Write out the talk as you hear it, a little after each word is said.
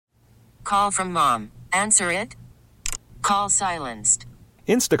Call from mom. Answer it. Call silenced.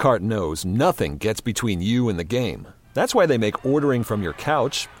 Instacart knows nothing gets between you and the game. That's why they make ordering from your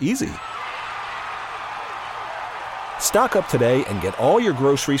couch easy. Stock up today and get all your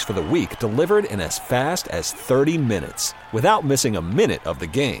groceries for the week delivered in as fast as 30 minutes without missing a minute of the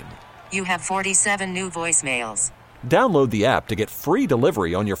game. You have 47 new voicemails. Download the app to get free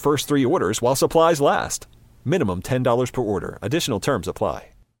delivery on your first 3 orders while supplies last. Minimum $10 per order. Additional terms apply.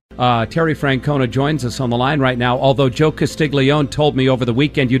 Terry Francona joins us on the line right now, although Joe Castiglione told me over the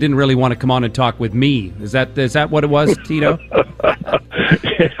weekend you didn't really want to come on and talk with me. Is that what it was, Tito?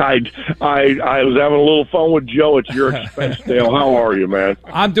 I was having a little fun with Joe at your expense, Dale. How are you, man?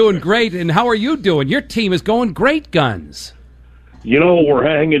 I'm doing great, and how are you doing? Your team is going great guns. You know, we're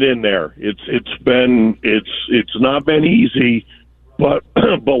hanging in there. It's not been easy, but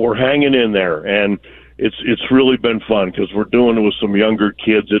we're hanging in there, and it's really been fun because we're doing it with some younger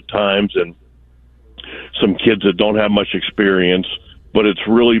kids at times and some kids that don't have much experience, but it's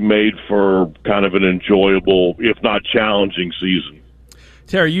really made for kind of an enjoyable, if not challenging, season.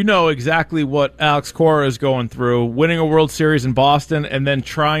 Terry, you know exactly what Alex Cora is going through, winning a World Series in Boston and then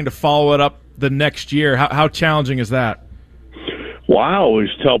trying to follow it up the next year. How challenging is that? Well, I always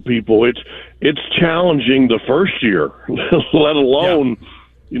tell people it's challenging the first year, let alone,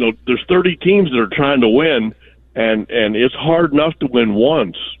 you know, there's 30 teams that are trying to win, and it's hard enough to win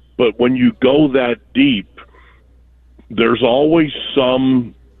once. But when you go that deep, there's always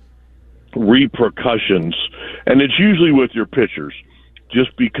some repercussions, and it's usually with your pitchers.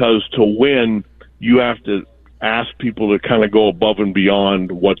 Just because to win, you have to ask people to kind of go above and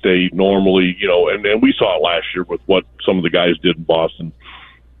beyond what they normally, you know, and we saw it last year with what some of the guys did in Boston.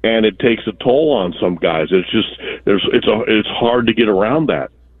 And it takes a toll on some guys. It's just it's hard to get around that.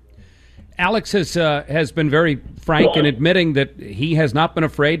 Alex has been very frank in admitting that he has not been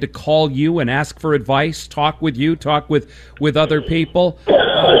afraid to call you and ask for advice, talk with you, talk with other people.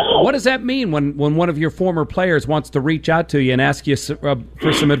 What does that mean when one of your former players wants to reach out to you and ask you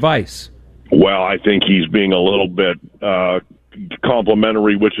for some advice? Well, I think he's being a little bit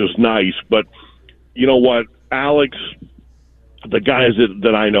complimentary, which is nice. But you know what, Alex, the guys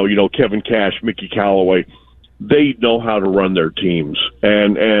that I know, you know, Kevin Cash, Mickey Callaway, they know how to run their teams.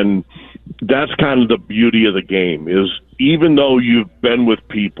 And that's kind of the beauty of the game is even though you've been with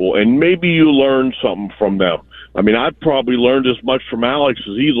people and maybe you learned something from them. I mean, I've probably learned as much from Alex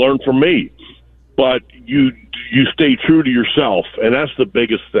as he learned from me. But you stay true to yourself, and that's the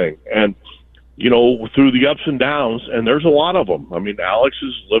biggest thing. And, you know, through the ups and downs, and there's a lot of them. I mean, Alex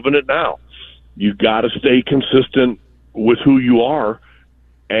is living it now. You got to stay consistent with who you are,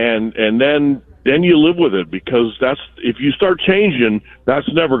 and then you live with it because if you start changing, that's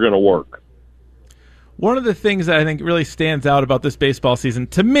never going to work. One of the things that I think really stands out about this baseball season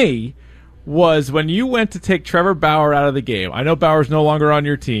to me was when you went to take Trevor Bauer out of the game. I know Bauer's no longer on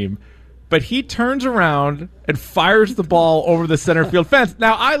your team, but he turns around and fires the ball over the center field fence.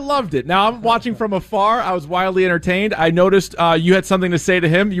 Now, I loved it. Now, I'm watching from afar. I was wildly entertained. I noticed you had something to say to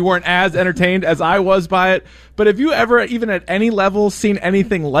him. You weren't as entertained as I was by it. But have you ever, even at any level, seen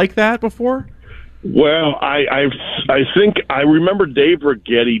anything like that before? Well, I think I remember Dave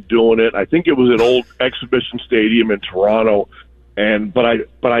Righetti doing it. I think it was at Old Exhibition Stadium in Toronto. But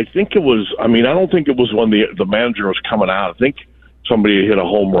I think it was, I mean, I don't think it was when the manager was coming out. I think somebody hit a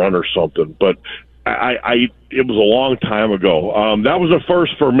home run or something, but it was a long time ago. That was a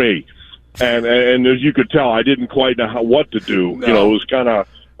first for me. And as you could tell, I didn't quite know what to do. No. You know, it was kind of,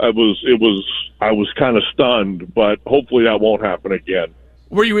 I was kind of stunned, but hopefully that won't happen again.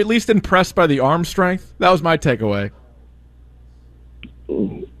 Were you at least impressed by the arm strength? That was my takeaway.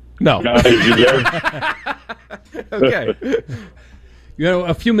 No. Guys, you there? Okay. You know,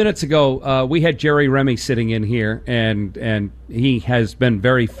 a few minutes ago, we had Jerry Remy sitting in here, and he has been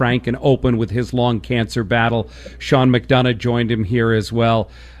very frank and open with his lung cancer battle. Sean McDonough joined him here as well.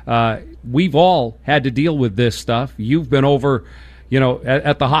 We've all had to deal with this stuff. You've been over, you know,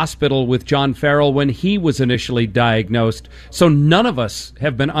 at the hospital with John Farrell when he was initially diagnosed. So none of us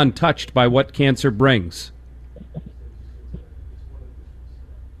have been untouched by what cancer brings.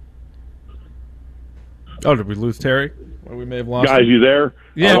 Oh, did we lose Terry? Well, we may have lost Guys, him. you there?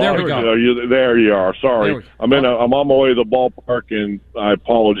 Yeah, there we go. There you are. Sorry. I'm on my way to the ballpark, and I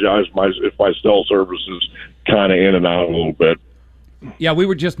apologize if my cell service is kind of in and out a little bit. Yeah, we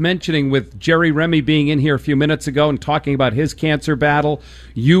were just mentioning with Jerry Remy being in here a few minutes ago and talking about his cancer battle,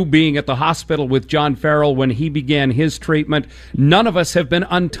 you being at the hospital with John Farrell when he began his treatment. None of us have been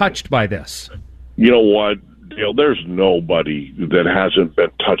untouched by this. You know what, Dale? There's nobody that hasn't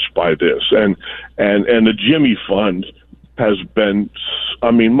been touched by this. And the Jimmy Fund, has been,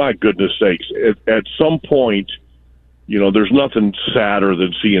 I mean, my goodness sakes, at some point, you know, there's nothing sadder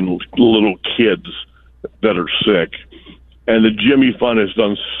than seeing little kids that are sick. And the Jimmy Fund has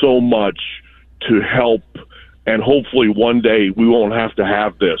done so much to help, and hopefully one day we won't have to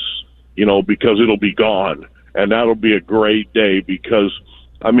have this, you know, because it'll be gone. And that'll be a great day because,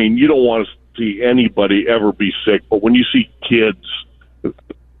 I mean, you don't want to see anybody ever be sick, but when you see kids,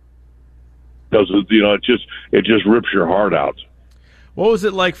 because, you know, it just rips your heart out. What was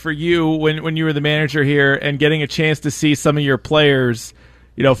it like for you when you were the manager here and getting a chance to see some of your players,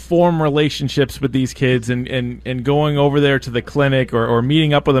 you know, form relationships with these kids and going over there to the clinic or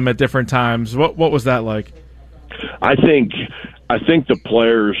meeting up with them at different times? What was that like? I think the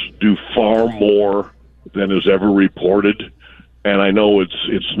players do far more than is ever reported, and I know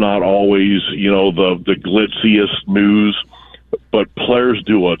it's not always, you know, the glitziest news, but players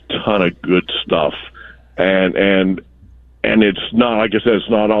do a ton of good stuff, and it's not, like I said, it's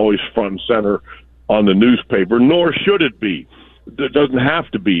not always front and center on the newspaper, nor should it be. It doesn't have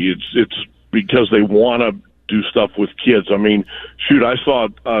to be. It's because they want to do stuff with kids. I mean, shoot, I saw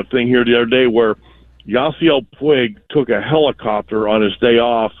a thing here the other day where Yasiel Puig took a helicopter on his day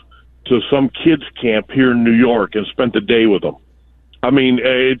off to some kids camp here in New York and spent the day with them. I mean,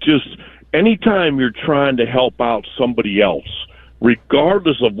 it just, anytime you're trying to help out somebody else,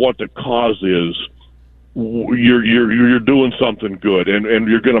 regardless of what the cause is, you're doing something good, and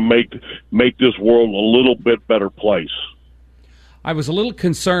you're going to make this world a little bit better place. I was a little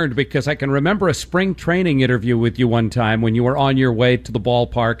concerned because I can remember a spring training interview with you one time when you were on your way to the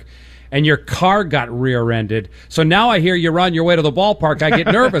ballpark and your car got rear-ended. So now I hear you're on your way to the ballpark. I get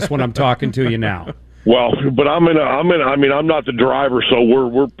nervous when I'm talking to you now. Well, but I mean, I'm not the driver, so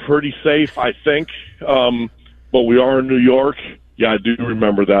we're pretty safe, I think. But we are in New York. Yeah, I do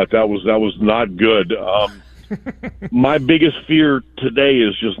remember that. That was not good. My biggest fear today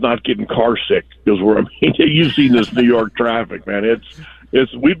is just not getting car sick because you've seen this New York traffic, man.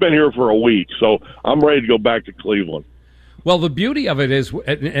 It's we've been here for a week, so I'm ready to go back to Cleveland. Well, the beauty of it is,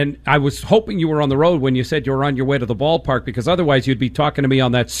 and I was hoping you were on the road when you said you were on your way to the ballpark, because otherwise you'd be talking to me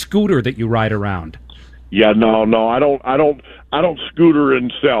on that scooter that you ride around. Yeah, no, I don't scooter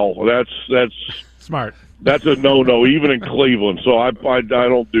and sell. That's smart. That's a no, even in Cleveland. So I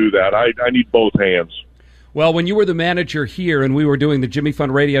don't do that. I need both hands. Well, when you were the manager here and we were doing the Jimmy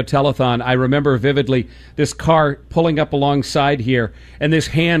Fund Radio Telethon, I remember vividly this car pulling up alongside here and this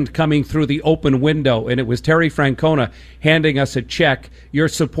hand coming through the open window, and it was Terry Francona handing us a check. Your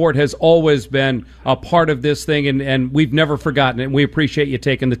support has always been a part of this thing, and we've never forgotten it, and we appreciate you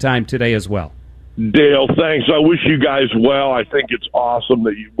taking the time today as well. Dale, thanks. I wish you guys well. I think it's awesome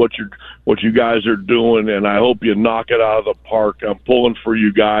that what you guys are doing, and I hope you knock it out of the park. I'm pulling for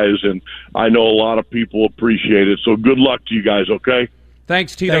you guys, and I know a lot of people appreciate it. So good luck to you guys, okay?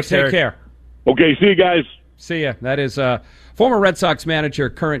 Thanks, Tito. Thanks, Take Eric. care. Okay, see you guys. See ya. That is former Red Sox manager,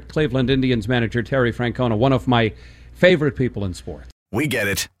 current Cleveland Indians manager, Terry Francona, one of my favorite people in sports. We get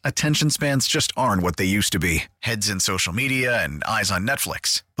it. Attention spans just aren't what they used to be. Heads in social media and eyes on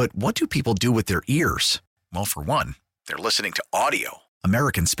Netflix. But what do people do with their ears? Well, for one, they're listening to audio.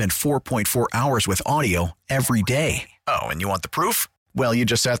 Americans spend 4.4 hours with audio every day. Oh, and you want the proof? Well, you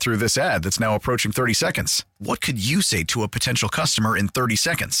just sat through this ad that's now approaching 30 seconds. What could you say to a potential customer in 30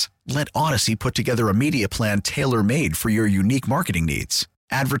 seconds? Let Odyssey put together a media plan tailor-made for your unique marketing needs.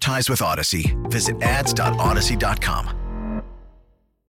 Advertise with Odyssey. Visit ads.odyssey.com.